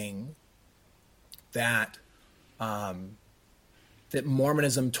thing that that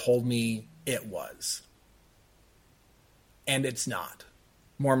Mormonism told me it was. And it's not.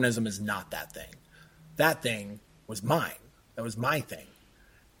 Mormonism is not that thing. That thing was mine. That was my thing.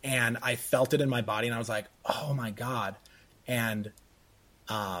 And I felt it in my body, and I was like, oh my God. And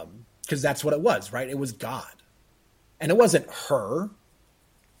because that's what it was, right? It was God. And it wasn't her,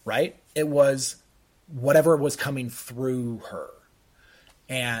 right? It was whatever was coming through her.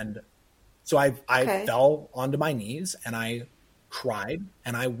 And so I fell onto my knees and I cried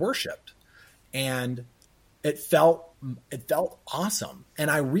and I worshiped, and it felt awesome.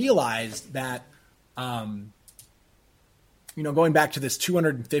 And I realized that, going back to this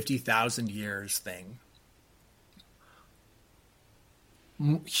 250,000 years thing,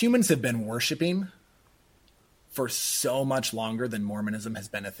 humans have been worshiping for so much longer than Mormonism has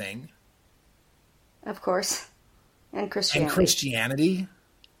been a thing. Of course. And Christianity.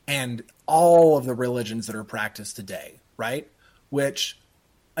 And all of the religions that are practiced today, right? Which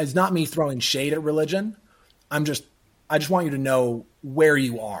is not me throwing shade at religion. I just want you to know where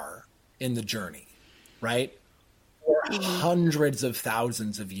you are in the journey, right? For hundreds of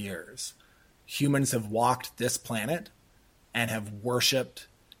thousands of years, humans have walked this planet and have worshiped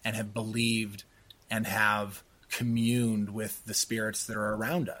and have believed and have communed with the spirits that are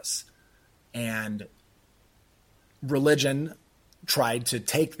around us. And religion tried to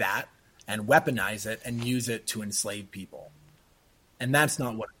take that and weaponize it and use it to enslave people. And that's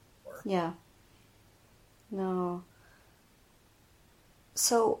not what it's for. Yeah. No.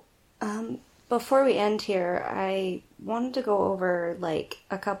 So, before we end here, I wanted to go over like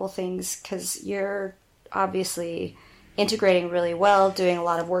a couple things, because you're obviously integrating really well, doing a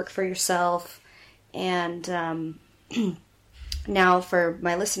lot of work for yourself. And now for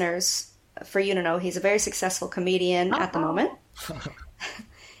my listeners, for you to know, he's a very successful comedian at the moment.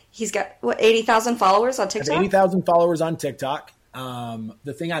 He's got, 80,000 followers on TikTok? 80,000 followers on TikTok.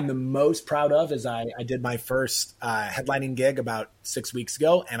 The thing I'm the most proud of is I did my first headlining gig about 6 weeks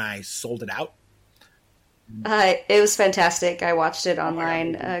ago, and I sold it out. It was fantastic. I watched it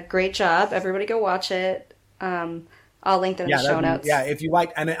online. Great job. Everybody go watch it. I'll link them in the show notes. Yeah, if you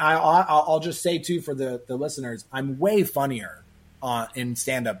like. And I'll just say, too, for the listeners, I'm way funnier in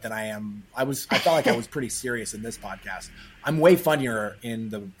stand-up than I am. I felt like I was pretty serious in this podcast. I'm way funnier in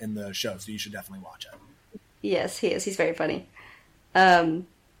the show, so you should definitely watch it. Yes, he is. He's very funny. But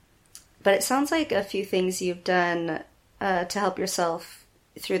it sounds like a few things you've done to help yourself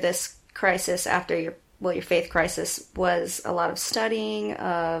through this crisis after your faith crisis was a lot of studying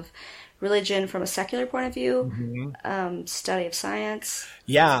of religion from a secular point of view, study of science,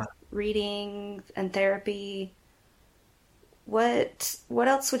 reading and therapy. What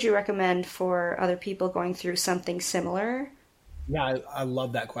else would you recommend for other people going through something similar? Yeah, I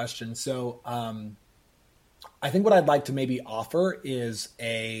love that question. So I think what I'd like to maybe offer is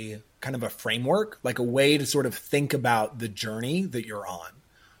a kind of a framework, like a way to sort of think about the journey that you're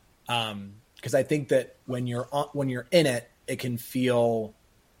on. Because I think that when you're in it, it can feel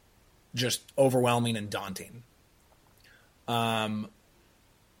just overwhelming and daunting. And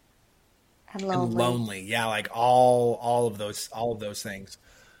lonely. Yeah, like all of those things.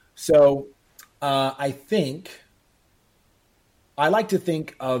 So I think I like to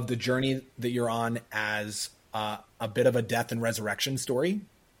think of the journey that you're on as a bit of a death and resurrection story,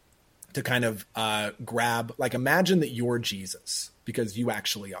 to kind of grab, like, imagine that you're Jesus, because you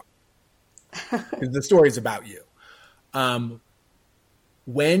actually are. The story's about you.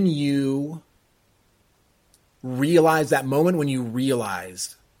 When you realized, that moment when you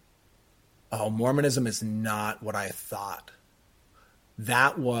realized, oh, Mormonism is not what I thought,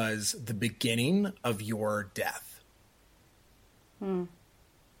 that was the beginning of your death.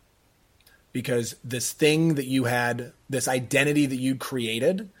 Because this thing that you had, this identity that you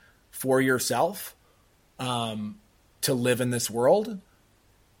created for yourself to live in this world,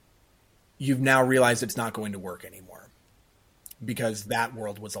 you've now realized it's not going to work anymore because that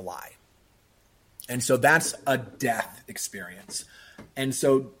world was a lie. And so that's a death experience. And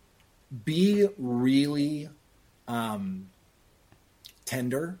so be really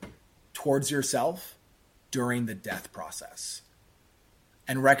tender towards yourself during the death process.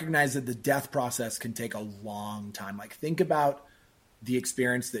 And recognize that the death process can take a long time. Like, think about the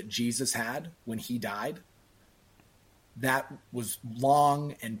experience that Jesus had when he died. That was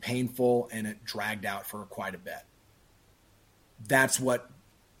long and painful, and it dragged out for quite a bit. That's what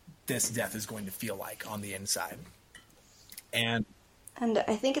this death is going to feel like on the inside. And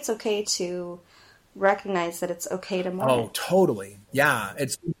I think it's okay to recognize that it's okay to mourn. Oh, totally. Yeah.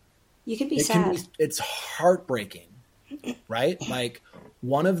 You can be sad. It's heartbreaking, right? Like,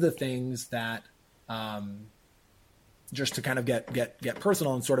 one of the things that, just to kind of get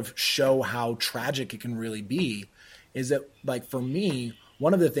personal and sort of show how tragic it can really be, is that, like, for me,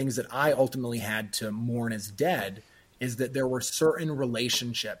 one of the things that I ultimately had to mourn as dead is that there were certain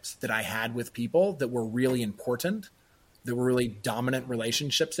relationships that I had with people that were really important, that were really dominant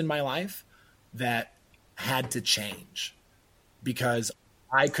relationships in my life, that had to change because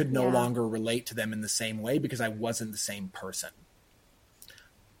I could no longer relate to them in the same way because I wasn't the same person.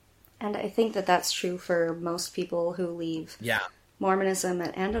 And I think that that's true for most people who leave Mormonism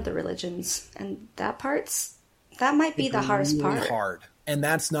and other religions. And that might be the hardest really part. Hard. And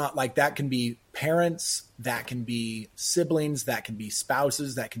that's not like, that can be parents, that can be siblings, that can be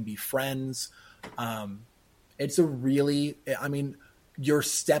spouses, that can be friends. It's a really, I mean, you're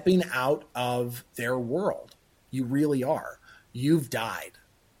stepping out of their world. You really are. You've died.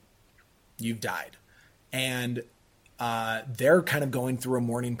 And they're kind of going through a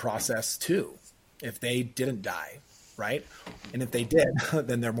mourning process too, if they didn't die, right? And if they did,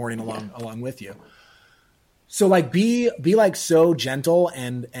 then they're mourning along with you. So, like, be like so gentle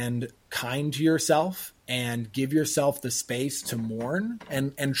and kind to yourself, and give yourself the space to mourn,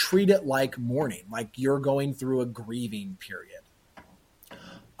 and treat it like mourning, like you're going through a grieving period.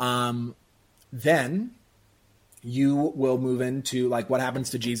 Then you will move into, like, what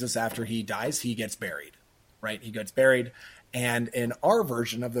happens to Jesus after he dies. He gets buried, right? He gets buried. And in our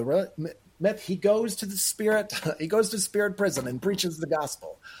version of the myth, he goes to spirit prison and preaches the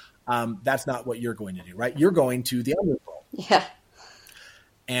gospel. That's not what you're going to do, right? You're going to the underworld. Yeah.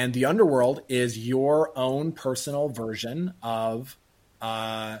 And the underworld is your own personal version of,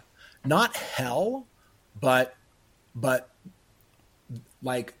 not hell, but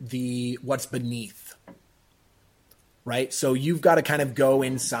like what's beneath, right? So you've got to kind of go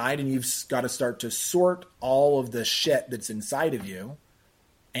inside, and you've got to start to sort all of the shit that's inside of you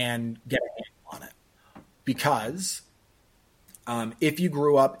and get a handle on it. Because if you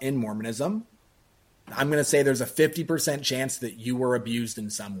grew up in Mormonism, I'm going to say there's a 50% chance that you were abused in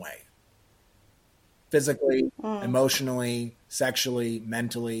some way. Physically, emotionally, sexually,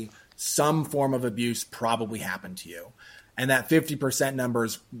 mentally, some form of abuse probably happened to you. And that 50% number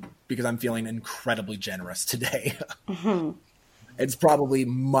is because I'm feeling incredibly generous today. Mm-hmm. It's probably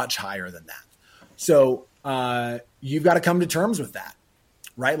much higher than that. So you've got to come to terms with that,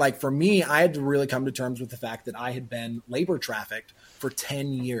 right? Like, for me, I had to really come to terms with the fact that I had been labor trafficked for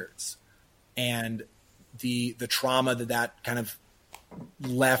 10 years. And the trauma that kind of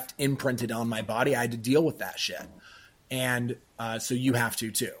left imprinted on my body, I had to deal with that shit. And so you have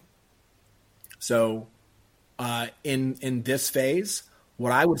to too. So in this phase,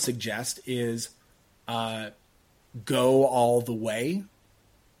 what I would suggest is go all the way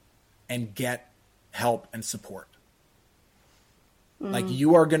and get help and support. Like,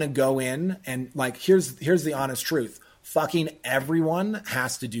 you are going to go in and, like, here's the honest truth. Fucking everyone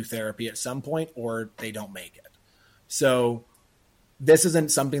has to do therapy at some point, or they don't make it. So this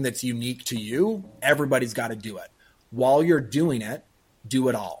isn't something that's unique to you. Everybody's got to do it. While you're doing it, do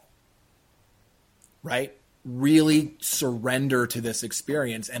it all. Right? Really surrender to this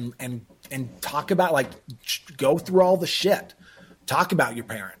experience and talk about, like, go through all the shit. Talk about your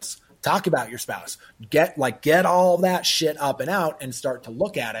parents. Talk about your spouse. Get all that shit up and out and start to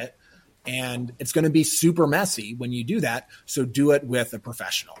look at it. And it's going to be super messy when you do that. So do it with a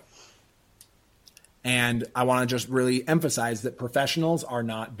professional. And I want to just really emphasize that professionals are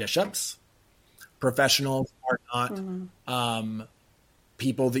not bishops. Professionals are not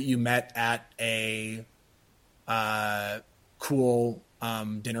people that you met at a cool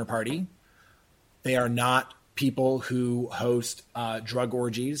dinner party. They are not people who host drug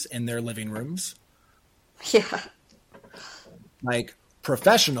orgies in their living rooms. Yeah. Like,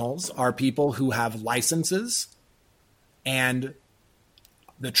 professionals are people who have licenses and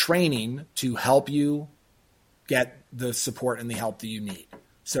the training to help you get the support and the help that you need.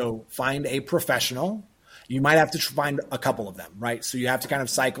 So find a professional. You might have to find a couple of them, right? So you have to kind of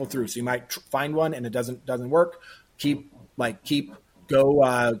cycle through. So you might find one and it doesn't work.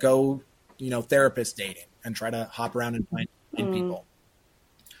 Go, therapist dating and try to hop around and find people.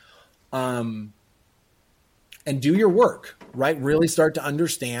 And do your work, right? Really start to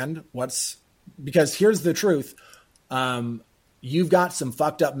understand because here's the truth. You've got some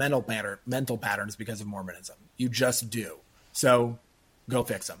fucked up mental patterns because of Mormonism. You just do. So go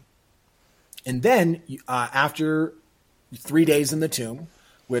fix them. And then after 3 days in the tomb,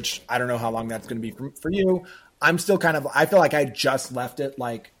 which I don't know how long that's going to be for you, I'm still I feel like I just left it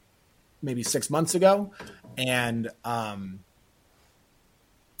like maybe 6 months ago. And I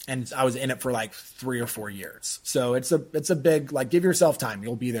was in it for like 3 or 4 years. So it's a big, like, give yourself time.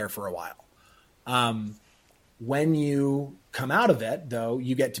 You'll be there for a while. When you come out of it, though,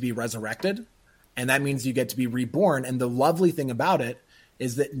 you get to be resurrected, and that means you get to be reborn. And the lovely thing about it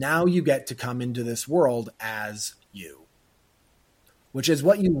is that now you get to come into this world as you, which is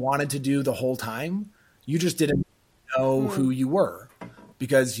what you wanted to do the whole time. You just didn't know who you were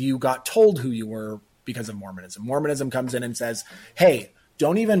because you got told who you were because of Mormonism. Mormonism comes in and says, hey,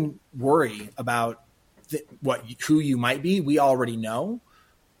 don't even worry about who you might be. We already know,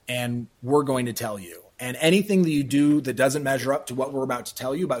 and we're going to tell you. And anything that you do that doesn't measure up to what we're about to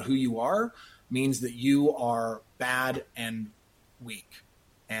tell you about who you are means that you are bad and weak,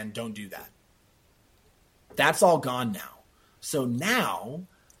 and don't do that. That's all gone now. So now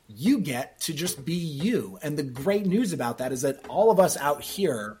you get to just be you. And the great news about that is that all of us out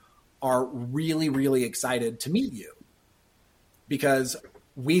here are really, really excited to meet you because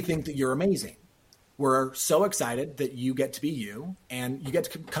we think that you're amazing. We're so excited that you get to be you, and you get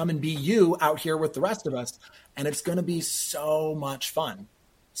to come and be you out here with the rest of us. And it's going to be so much fun.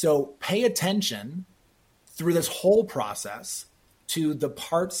 So pay attention through this whole process to the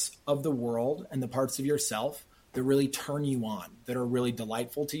parts of the world and the parts of yourself that really turn you on, that are really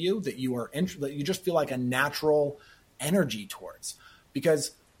delightful to you, that that you just feel like a natural energy towards,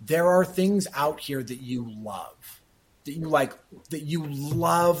 because there are things out here that you love. That you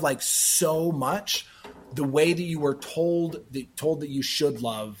love like so much, the way that you were told that you should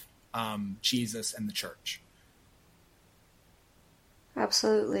love Jesus and the church.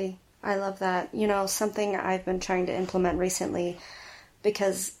 Absolutely. I love that. Something I've been trying to implement recently,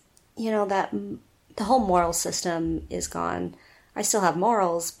 because, that the whole moral system is gone. I still have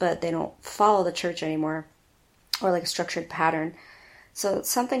morals, but they don't follow the church anymore, or like a structured pattern. So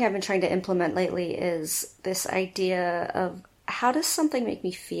something I've been trying to implement lately is this idea of how does something make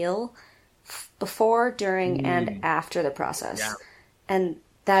me feel before, during, and after the process. Yeah. And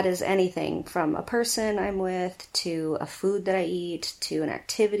that is anything from a person I'm with to a food that I eat to an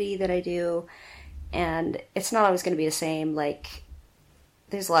activity that I do. And it's not always going to be the same. Like,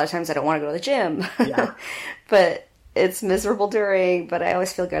 there's a lot of times I don't want to go to the gym, yeah. But it's miserable during, but I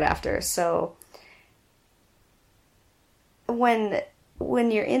always feel good after. So when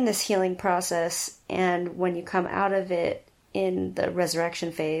you're in this healing process and when you come out of it in the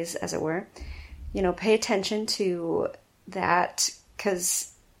resurrection phase, as it were, pay attention to that,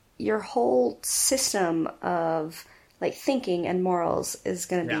 because your whole system of like thinking and morals is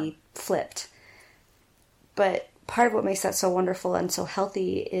going to be flipped. But part of what makes that so wonderful and so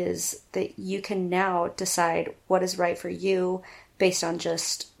healthy is that you can now decide what is right for you based on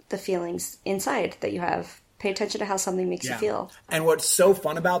just the feelings inside that you have. Pay attention to how something makes you feel. And what's so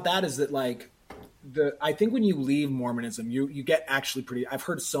fun about that is that, like, I think when you leave Mormonism, you get actually pretty. I've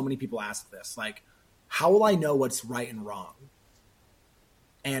heard so many people ask this, like, how will I know what's right and wrong?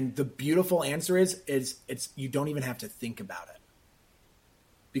 And the beautiful answer is it's you don't even have to think about it,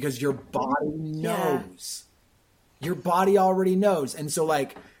 because your body knows. Yeah. Your body already knows. And so,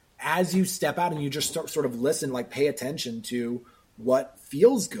 like, as you step out and you just sort of listen, like, pay attention to what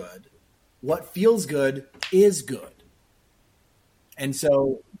feels good. What feels good is good. And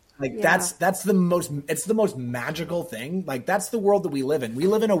so, like, that's the most magical thing. Like, that's the world that we live in. We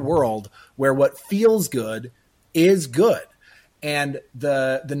live in a world where what feels good is good. And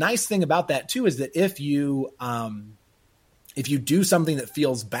the nice thing about that too is that if you do something that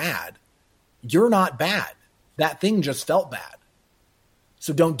feels bad, you're not bad. That thing just felt bad.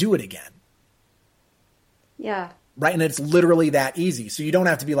 So don't do it again. Yeah. Right. And it's literally that easy. So you don't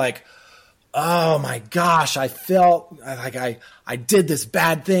have to be like, oh my gosh, I felt like I did this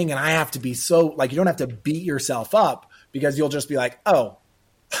bad thing and I have to be so, like, you don't have to beat yourself up because you'll just be like, oh,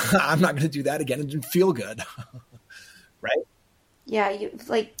 I'm not going to do that again. It didn't feel good. Right? Yeah.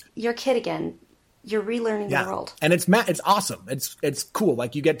 You're a kid again. You're relearning the world. And it's awesome. It's cool.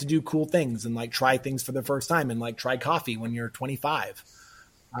 Like, you get to do cool things and like try things for the first time and like try coffee when you're 25.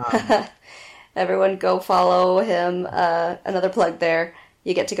 Everyone go follow him. Another plug there.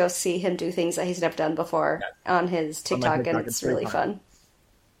 You get to go see him do things that he's never done before on his TikTok, and it's really fun.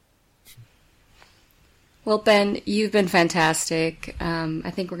 Well, Ben, you've been fantastic. I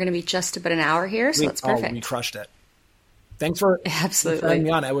think we're going to be just about an hour here, so that's perfect. We crushed it. Thanks for having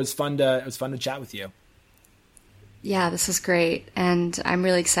me on. It was fun to chat with you. Yeah, this was great, and I'm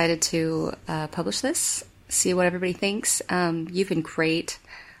really excited to publish this. See what everybody thinks. You've been great.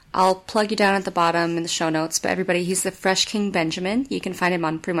 I'll plug you down at the bottom in the show notes, but everybody, he's the Fresh King Benjamin. You can find him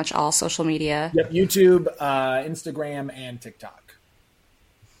on pretty much all social media. Yep, YouTube, Instagram, and TikTok.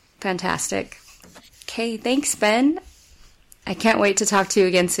 Fantastic. Okay, thanks, Ben. I can't wait to talk to you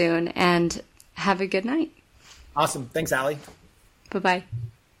again soon, and have a good night. Awesome. Thanks, Allie. Bye-bye.